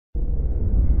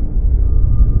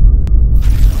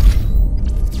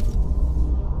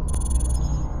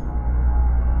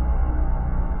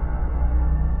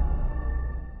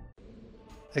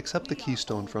Accept the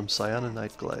keystone from CYANA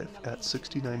NIGHTGLAIVE at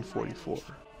 6944.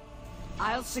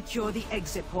 I'll secure the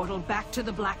exit portal back to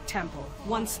the Black Temple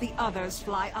once the others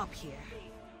fly up here.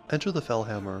 Enter the Fel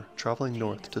Hammer, traveling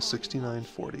north to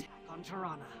 6940. On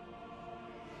Tyrannà.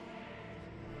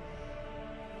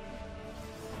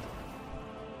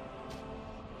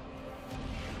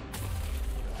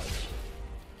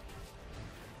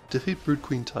 Defeat Brood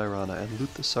Queen Tyrannà and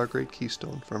loot the Sargerite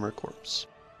Keystone from her corpse.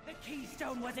 The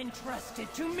keystone was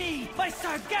entrusted to me by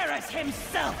Sargeras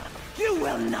himself! You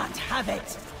will not have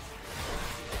it!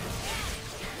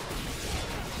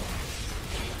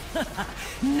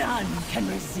 None can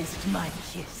resist my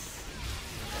kiss.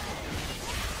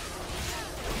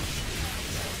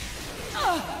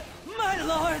 Oh, my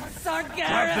lord Sargeras!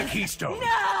 Grab the keystone!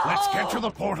 No! Let's get to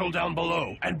the portal down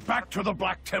below, and back to the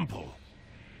Black Temple!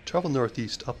 Travel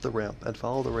northeast up the ramp and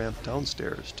follow the ramp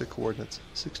downstairs to coordinates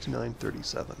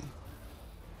 6937.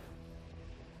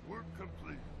 Work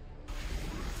complete.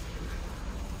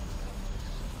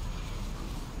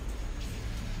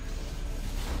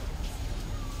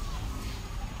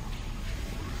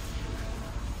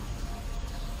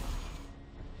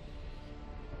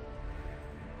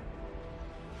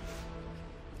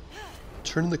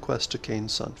 Turn in the quest to KAYN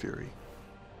SUNFURY.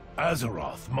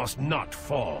 Azeroth must not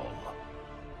fall.